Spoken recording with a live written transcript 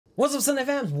What's up, Sunday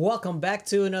fams? Welcome back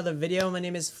to another video. My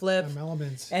name is Flip. I'm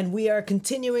Elements. And we are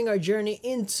continuing our journey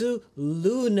into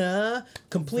Loona,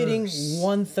 completing Verse.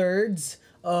 1/3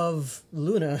 of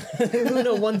Loona.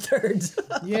 Loona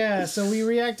 1/3. Yeah, so we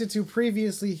reacted to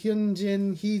previously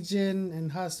YeoJin, HeJin,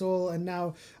 and HaSeul, and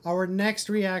now our next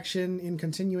reaction in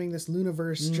continuing this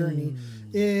Loona-verse journey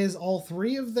is all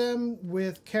three of them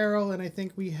with Carol, and I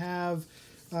think we have,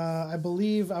 I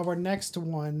believe our next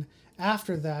one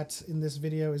after that in this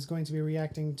video is going to be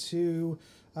reacting to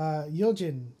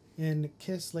YeoJin in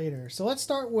Kiss Later. So let's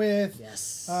start with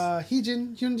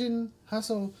HeJin, YeoJin,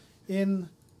 HaSeul in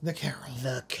The Carol.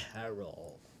 The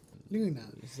Carol.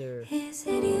 Loona. Is there... Is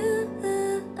it you,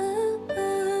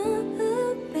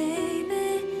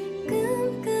 baby?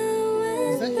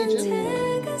 Is that HeJin?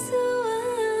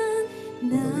 I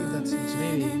believe that's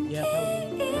HeJin. Maybe. Yeah, probably.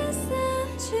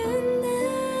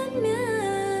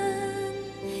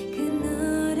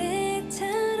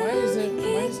 Why is it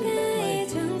like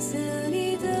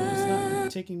it's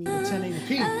not taking me to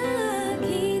 1080p? Now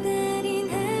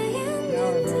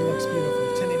everyone looks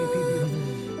beautiful. 1080p beautiful.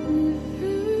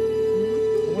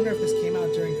 I wonder if this came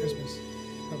out during Christmas.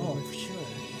 Oh, for sure.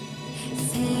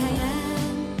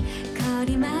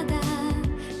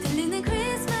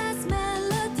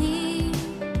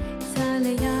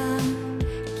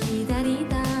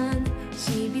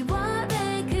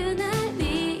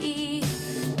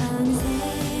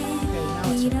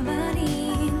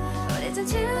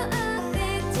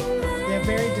 They have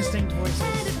very distinct voices.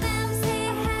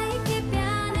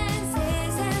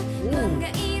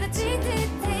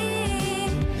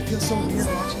 It feels so weird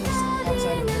watching this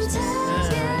outside of Christmas.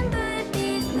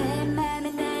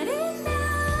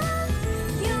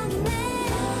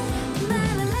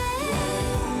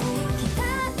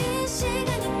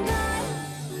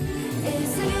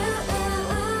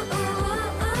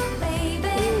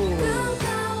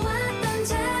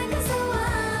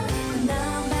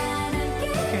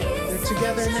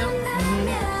 Together now.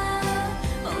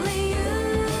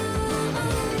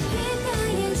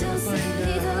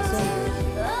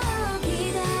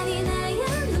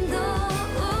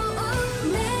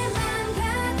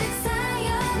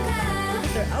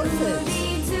 Their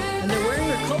outfits. And they're wearing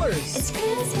their colors.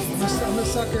 I'm a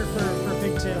sucker for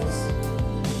pigtails.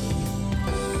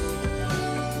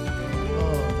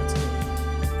 Oh, that's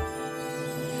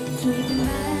good.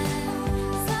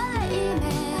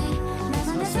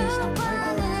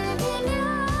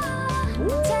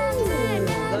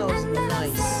 That was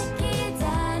nice.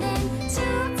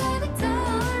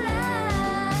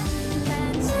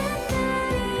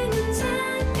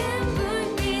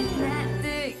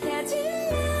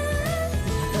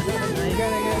 You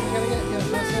gotta get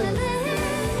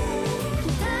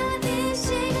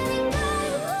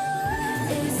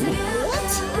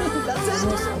What? That's it?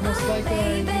 almost like you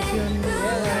can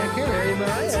Carrie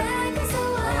Mariah.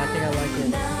 Oh, I think I like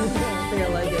it. I think I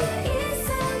like it.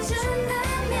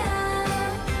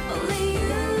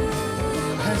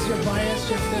 Has your bias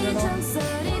shifted at all?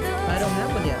 I don't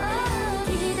have one yet.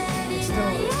 It's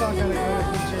still gotta go to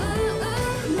HeJin.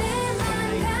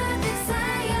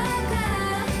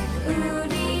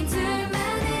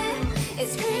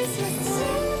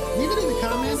 Leave it in the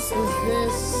comments. Is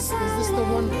this the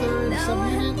 1/3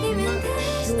 subunit? I'm not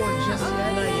sure just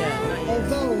yet. Not yet.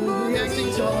 Although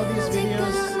reacting to all of these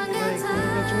videos like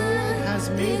individually has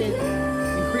made it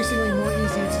increasingly more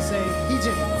easy to say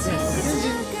HeJin,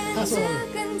 HeJin, HaSeul.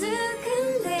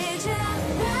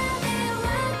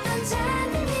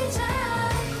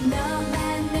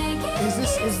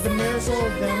 Is the miracle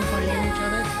of them finding each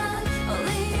other?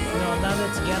 You know, now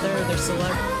they're together,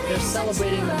 they're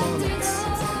celebrating the moments.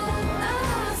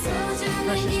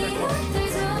 Precious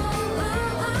recollections.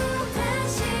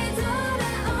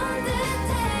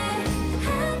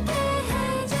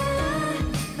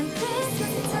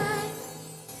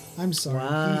 I'm sorry.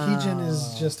 Wow. HeJin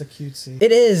is just a cutesy.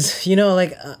 It is, you know,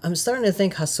 like I'm starting to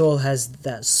think HaSeul has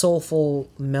that soulful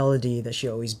melody that she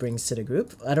always brings to the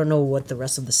group. I don't know what the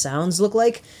rest of the sounds look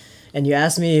like, and you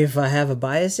asked me if I have a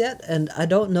bias yet, and I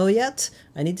don't know yet.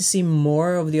 I need to see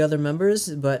more of the other members,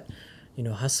 but you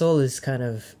know, HaSeul is kind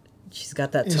of, she's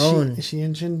got that tone. Is she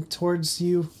inching towards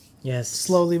you? Yes,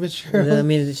 Slowly but surely. I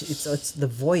mean, it's the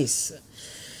voice.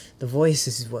 The voice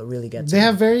is what really gets They me.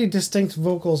 have very distinct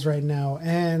vocals right now,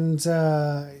 and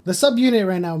the subunit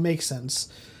right now makes sense.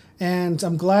 And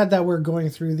I'm glad that we're going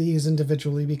through these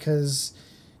individually because,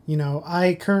 you know,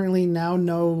 I currently now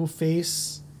know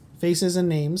faces and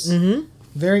names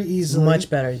very easily. Much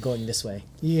better going this way.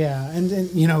 Yeah, and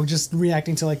you know, just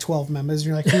reacting to like 12 members,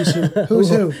 you're like, who's who? Who's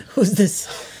who? Who's this?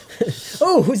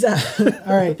 Oh, who's that?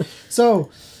 All right,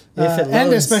 so If it and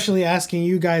loads. especially asking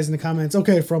you guys in the comments,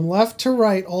 okay, from left to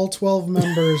right, all 12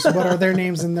 members, what are their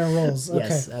names and their roles? Okay.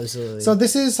 Yes, absolutely. So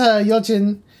this is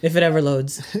YeoJin. if it ever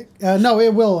loads. No,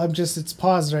 it will. It's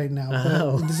paused right now.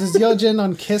 Oh. But this is YeoJin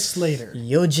on Kiss Later.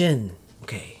 YeoJin.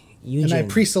 Okay. YeoJin. And I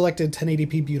pre-selected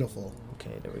 1080p Beautiful.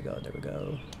 Okay, there we go. There we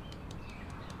go.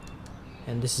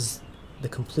 And this is the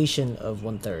completion of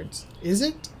 1/3. Is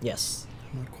it? Yes.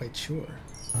 I'm not quite sure.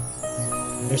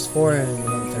 There's 4 and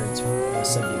 1/3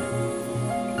 subunit.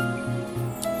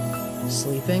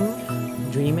 Sleeping,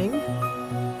 dreaming.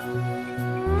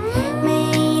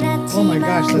 Oh my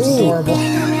gosh, that's adorable.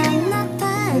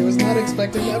 I was not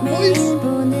expecting that voice.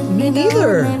 Me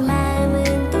neither.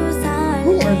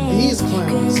 Who are these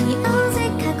clowns?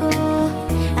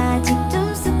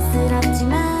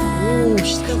 Oh,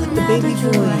 she's got like the baby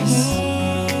voice.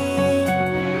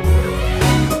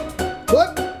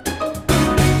 What?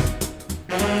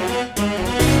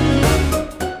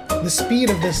 The speed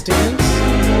of this dance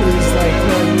is like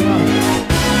throwing me off.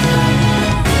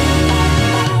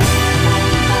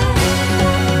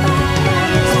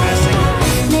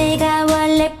 내가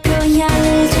원래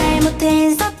표현을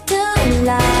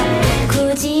잘못했었더라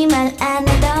굳이 말 안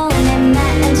해도 내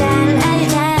마음 잘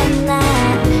알잖아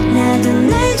나도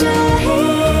널 좋아해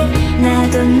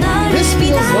나도 널 This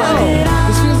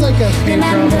feels like a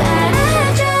K-drama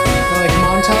like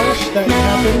montage that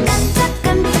happens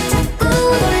or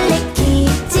an opening.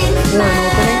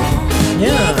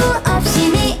 Yeah.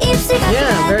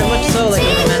 Yeah, very much so like a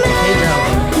romantic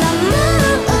K-drama.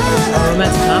 A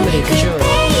romantic comedy for sure.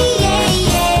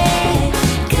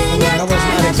 I was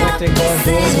not expecting going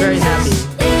I was very happy.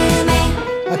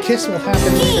 A kiss will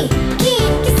happen later.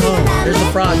 Oh, there's the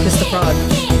frog. Kiss the frog.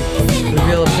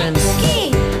 Reveal a prince.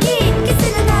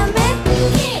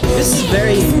 This is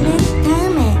very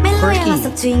quirky.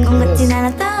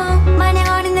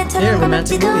 Yeah,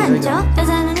 romantic movies right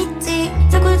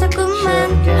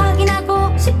확인하고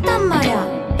싶단 말야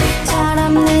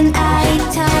철없는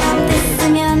아이처럼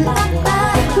됐으면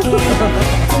빡빡해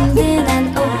든든한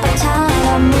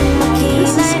오빠처럼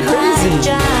This is crazy.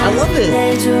 I love it. 날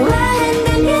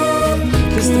좋아한다면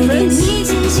Kiss the 그게 prince. 네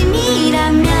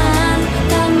진심이라면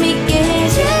더 믿게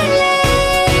해줄래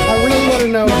I really want to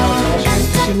know how tall she is.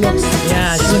 She looks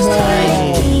Yeah, she's just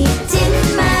tiny.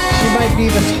 She might be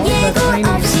the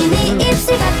tiniest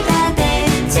in the group.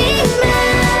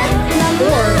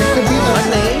 Or it could be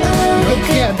the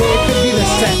yeah, but it could be the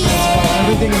set as well.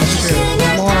 Everything is true.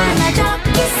 Large.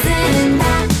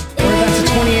 Or that's a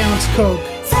 20-ounce Coke.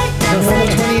 The normal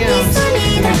 20 ounce.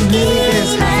 And it really is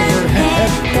half of her head.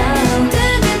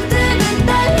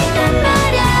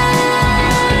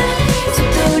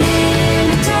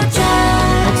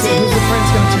 Who's the prince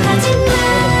gonna turn into?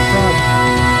 Or the frog?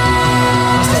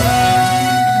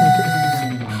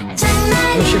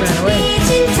 Oh, she ran away.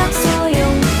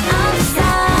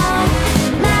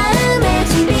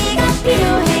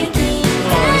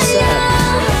 Oh, he's sad.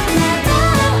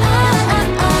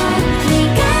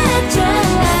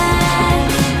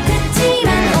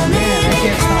 Man, I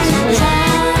can't stop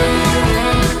smiling.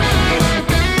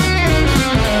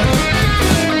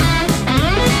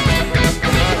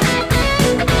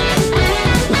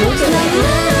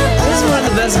 This is one of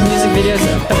the best music videos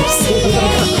I've ever seen.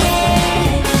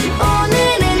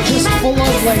 Just full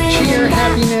of like cheer,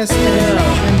 happiness, and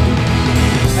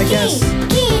I guess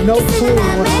no clue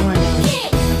what's going on.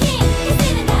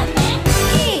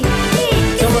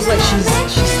 It's almost like she's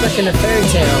stuck in a fairy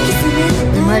tale.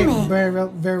 It might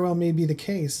very well may be the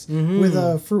case with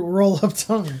a fruit roll-up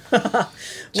tongue.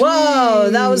 Whoa,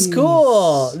 that was Jeez.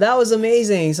 cool. That was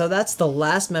amazing. So that's the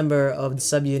last member of the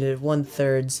subunit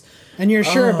 1/3. And you're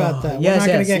sure about that? Yes, We're not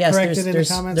going to yes, get yes. corrected in the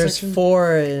comment There's section?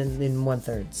 4 in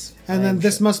 1/3. And then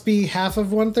this must be half of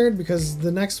 1/3 because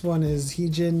the next one is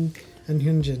Heejin and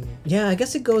Hyunjin. Yeah, I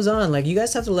guess it goes on. Like, you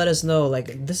guys have to let us know.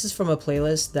 Like, this is from a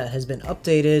playlist that has been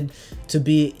updated to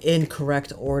be in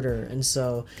correct order. And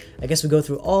so I guess we go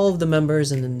through all of the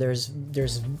members, and then there's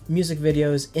music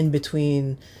videos in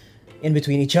between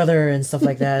each other and stuff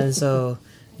like that. And so,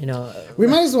 you know, We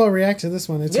might as well react to this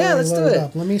one. It's Yeah, already let's do loaded it.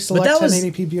 up. Let me But select that was-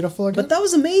 1080p Beautiful again. but that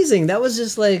was amazing. That was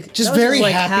just like Just that was very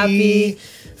happy,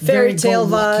 fairy very tale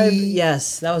vibe. go-lucky.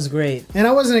 Yes, that was great. And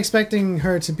I wasn't expecting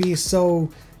her to be so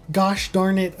gosh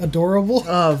darn it adorable.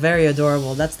 Oh, very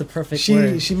adorable. That's the perfect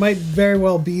word. She might very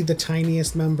well be the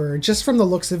tiniest member just from the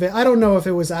looks of it. I don't know if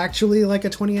it was actually like a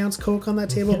 20-ounce Coke on that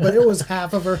table, but it was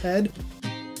half of her head.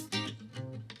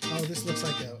 Oh, this looks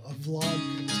like a vlog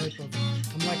type of.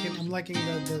 I'm liking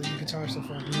the guitar so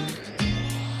far.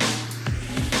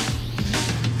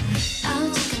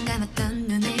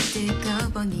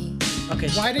 Okay,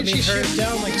 Why did she shift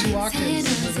down like 2 octaves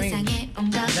in her range?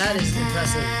 That is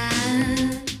impressive.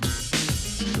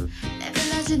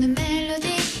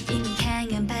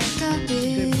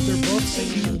 They're both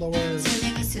singing in lower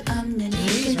keys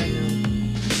right now.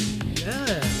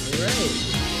 Yeah, you're right.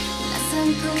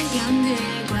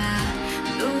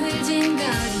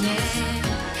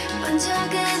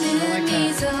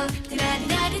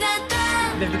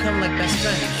 They've become like best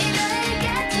friends.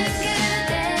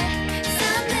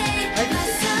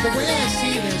 The way I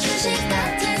see this is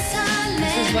that this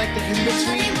is like the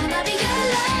in-between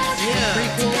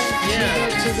prequel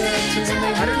to when they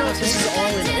I don't know if this is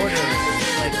all in order,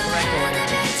 like correct order.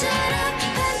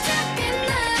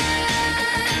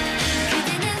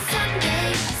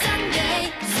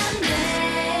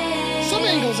 Some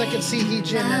angles I could see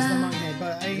HeeJin as the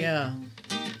maknae,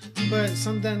 but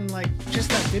something like just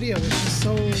that video was just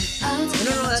so. No,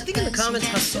 I think in the comments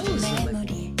HaSeul is like.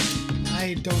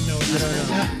 I don't know. I don't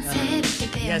know.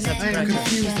 You guys have to I am practice.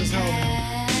 confused as hell.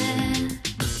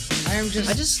 I am just.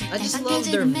 I just love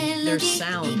their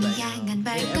sound right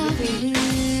now.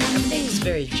 Everything's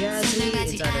very jazzy.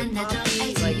 It's either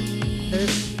poppy,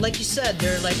 like you said,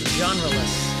 they're like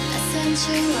genreless.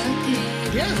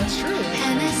 Yeah, that's true.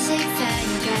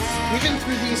 Even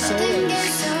through these solos,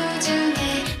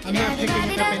 I'm not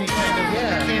picking up any kind of. I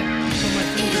can't put my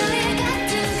finger.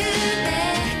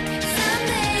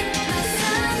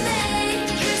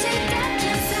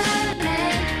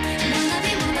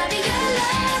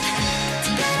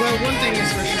 But one thing is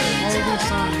for sure, all of these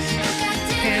songs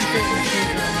can fit in the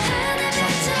K-drama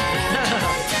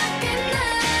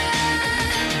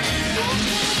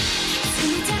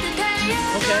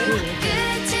Okay. I'm looking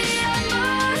at some.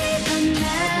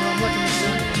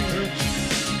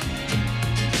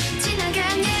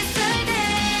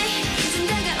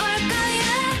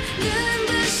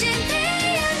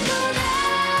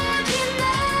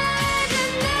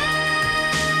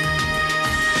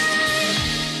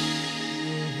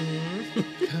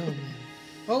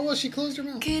 Oh well, she closed her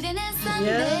mouth. Yes,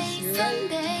 you're right.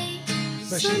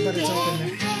 But it's open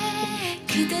there.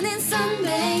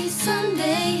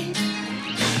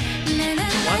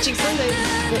 Watching Sunday.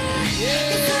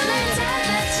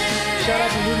 Shout out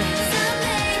to Loona.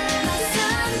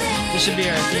 This should be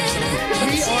our theme song.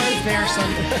 We are their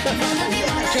Sunday.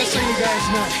 Just so you guys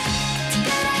know.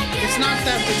 It's not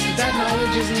that that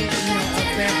knowledge isn't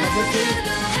up there publicly,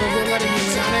 but we're letting you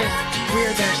in on it. We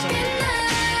are their Sunday.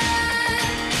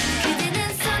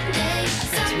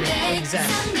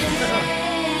 Exactly.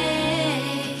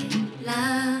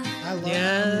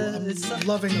 I'm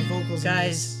loving the vocals.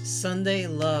 Guys, Sunday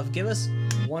Love. Give us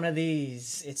one of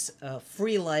these. It's a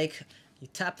free like. You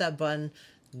tap that button.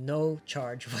 No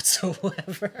charge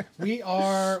whatsoever. We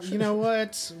are, you know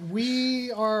what?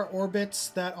 We are orbits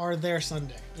that are their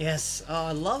Sunday. Yes. Oh,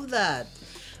 I love that.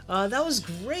 That was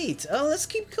great. Oh, let's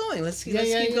keep going. Let's keep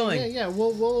going. Yeah.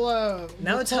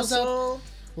 Now it's HaSeul.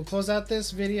 We'll close out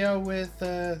this video with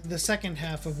the second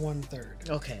half of 1/3.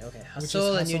 Okay.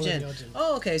 HaSeul and YoeJin.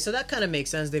 Oh, okay. So that kind of makes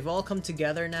sense. They've all come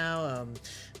together now. A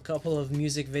couple of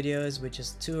music videos, which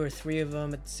is 2 or 3 of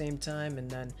them at the same time, and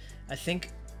then I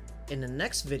think in the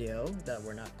next video that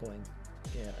we're not going.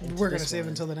 We're gonna save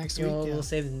until the next week. We'll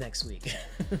save it next week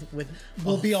with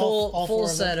all full four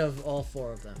set of all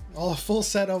 4 of them. A full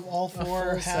set of all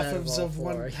 4 halves of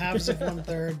 4.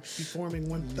 1/3, forming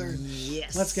 1/3.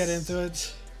 Yes. Let's get into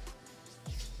it.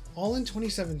 All in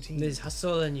 2017. This is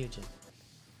HaSeul and YoeJin.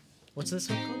 What's this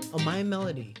one called? Oh, My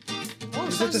Melody. Oh,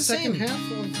 is it the second half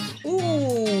of?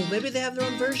 Ooh, maybe they have their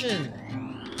own version.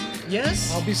 Yes.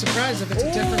 I'll be surprised if it's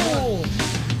a different one.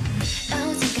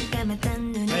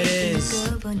 It is.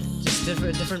 Just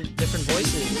different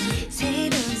voices.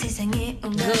 A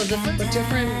little different. But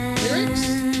different lyrics?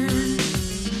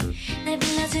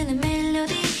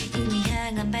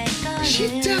 She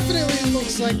definitely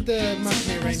looks like the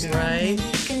maknae right now. Right?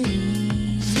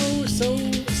 So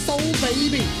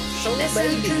baby. So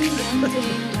baby.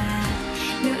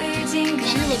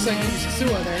 She looks like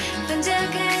Sua there.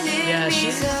 Yeah, she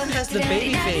has the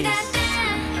baby face.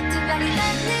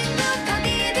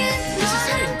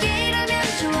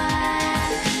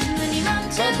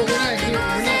 But we're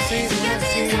not seeing your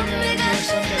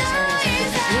Sunday songs.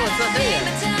 No, it's not there yet.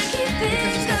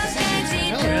 Because it's not the same.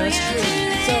 Yeah, that's true.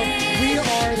 So we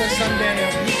are the Sunday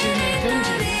of HeeJin and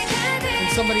YoeJin, and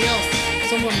somebody else,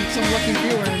 some lucky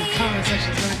viewer in the comment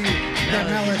section is going to be that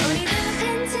melody.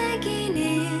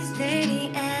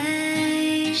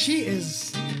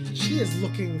 She is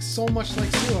looking so much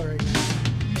like Sua right now.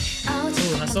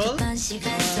 Ooh, HaSeul?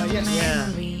 Yes.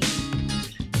 Yeah.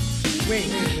 Wait.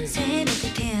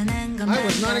 I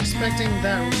was not expecting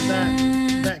that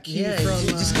that key Yeah, from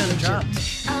it just kind of dropped.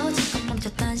 어제껏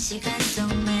멈췄던 시간 속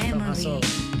From memory HaSeul.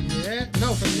 Yeah,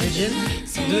 no, from YeoJin.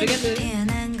 Do it again, do it.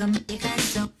 태어난 건 시간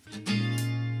속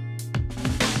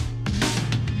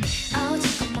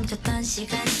어제껏 멈췄던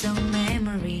시간 속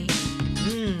memory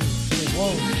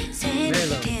Whoa. 새롭게 Very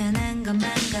low. 태어난 것만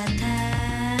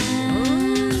같아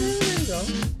There you go.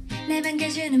 내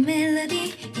반겨주는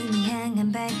멜로디 이미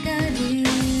향한 발걸음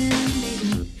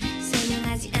baby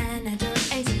설명하지 않아도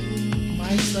알지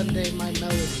My Sunday, My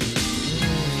Melody.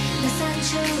 낯선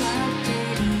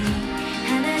추억들이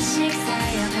하나씩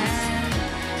쌓여가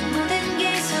모든 게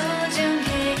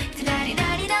소중해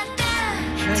드라리라리라따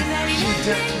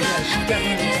드라리라는 것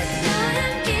어디든 너와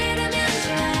함께라면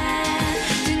좋아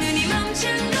두 눈이 멈춘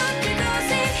곳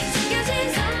그곳에 숨겨진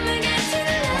선물 같은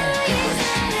너의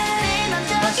사랑 내 맘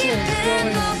저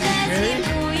깊은 곳까지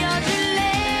보여줄래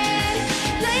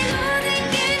너의 모든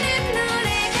게 내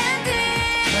노래가 돼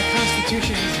That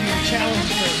Constitution is being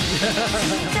challenged right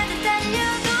now. 작은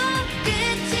달려도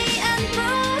끝이 안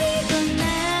보이던 날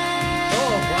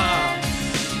Oh, wow.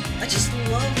 I just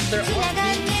love their 지나간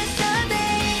offbeat.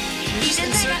 yesterday 이젠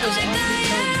Insert 내가 those 올 offbeat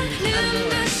거야 tones. I don't know.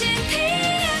 눈부신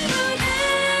태양보다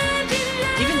빛나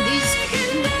Even these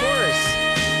in the chorus.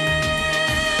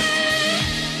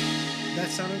 That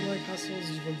sounded like HaSeul's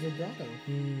vibrato.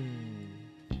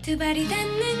 두 발이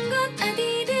닿는 곳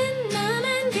어디든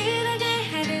너만 들어갈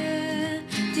하루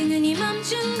두 눈이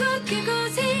멈춘 곳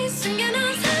그곳에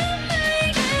숨겨놓은 선물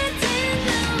같은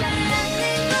너와 닿는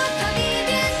곳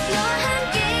어디든 너와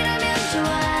함께라면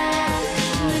좋아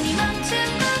눈이 멈춘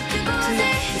곳 그곳에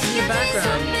숨겨진 background.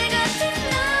 선물 같은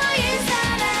너의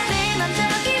사랑 내 맘 저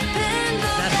깊은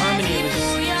harmony 곳까지 was-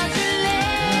 보여줄래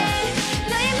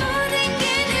너의 모든 게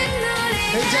내 They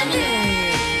노래가 definitely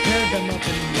paired them up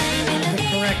in the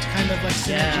correct kind of like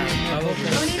synergy Yeah, in their probably.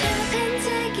 vocals. 오늘도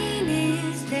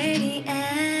반짝이는 steady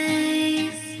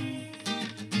eyes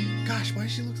Gosh, why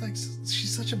she looks like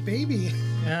she's such a baby?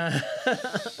 Yeah.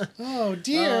 Oh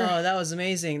dear. Oh, that was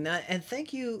amazing. And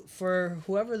thank you for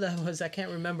whoever that was, I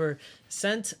can't remember,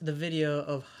 sent the video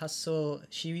of HaSeul.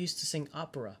 She used to sing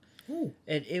opera. Ooh.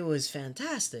 It was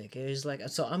fantastic. It was like,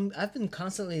 so I've been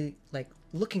constantly like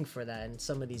looking for that in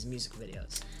some of these music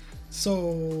videos.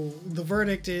 So the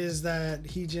verdict is that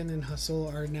HeeJin and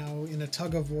HaSeul are now in a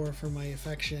tug of war for my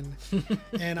affection,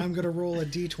 and I'm gonna roll a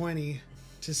d20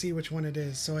 to see which one it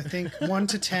is. So I think 1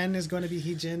 to 10 is going to be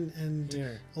HeeJin, and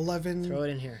Here. 11 Throw it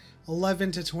in here.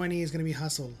 11 to 20 is going to be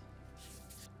HaSeul.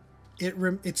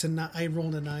 I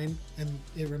rolled a 9, and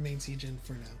it remains HeeJin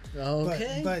for now.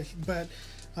 Okay. But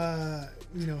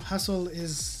you know, HaSeul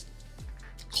is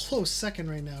close second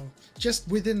right now. Just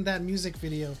within that music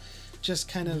video, just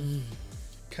kind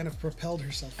of propelled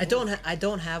herself. I don't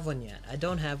have one yet. I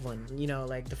don't have one. You know,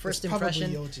 like the first It's probably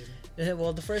impression. YeoJin.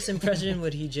 Well, the first impression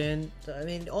with HeeJin, I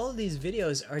mean, all of these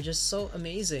videos are just so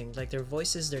amazing. Like their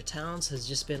voices, their talents has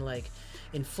just been like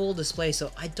in full display.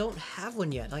 So I don't have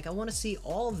one yet. Like I want to see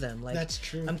all of them. Like That's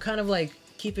true. I'm kind of like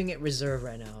keeping it reserved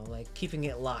right now, like keeping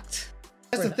it locked.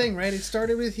 That's the thing, right? It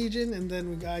started with HeeJin, and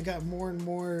then I got more and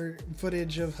more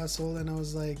footage of HaSeul, and I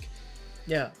was like,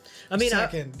 Yeah, I mean,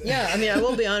 Second. I mean, I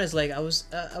will be honest. Like, I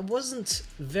wasn't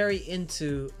very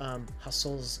into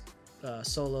HaSeul's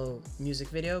solo music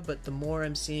video, but the more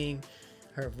I'm seeing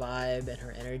her vibe and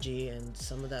her energy and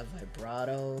some of that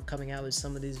vibrato coming out with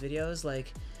some of these videos,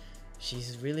 like,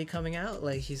 she's really coming out.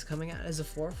 Like, she's coming out as a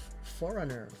front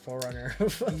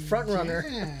runner.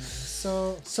 yeah.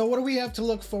 So what do we have to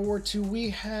look forward to? We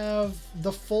have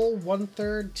the full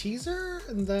 1/3 teaser,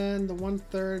 and then the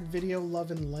 1/3 video Love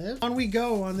and Live. On we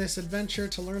go on this adventure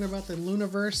to learn about the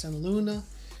Loona-verse and Loona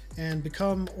and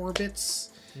become orbits.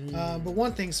 But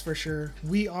one thing's for sure,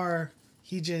 we are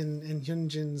HeeJin and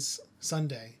YeoJin's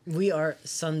Sunday. We are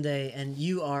Sunday, and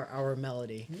you are our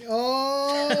melody.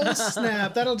 Oh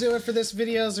snap. That'll do it for this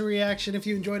video as a reaction. If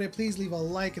you enjoyed it, please leave a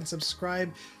like and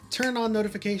subscribe. Turn on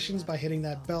notifications by hitting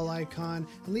that bell icon,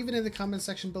 and leave it in the comment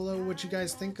section below what you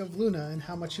guys think of Loona and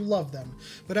how much you love them.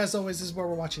 But as always, this is where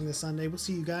we're watching this Sunday. We'll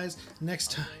see you guys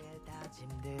next time.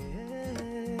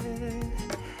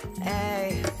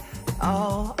 Hey,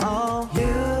 oh, oh,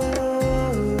 you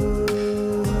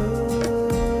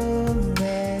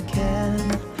내겐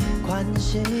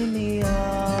관심이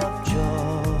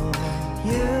없죠.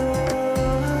 You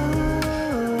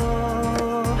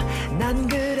난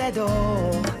그래도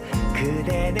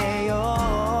그대네요.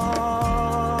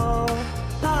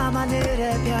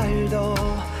 밤하늘의 별도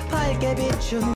밝게 비춘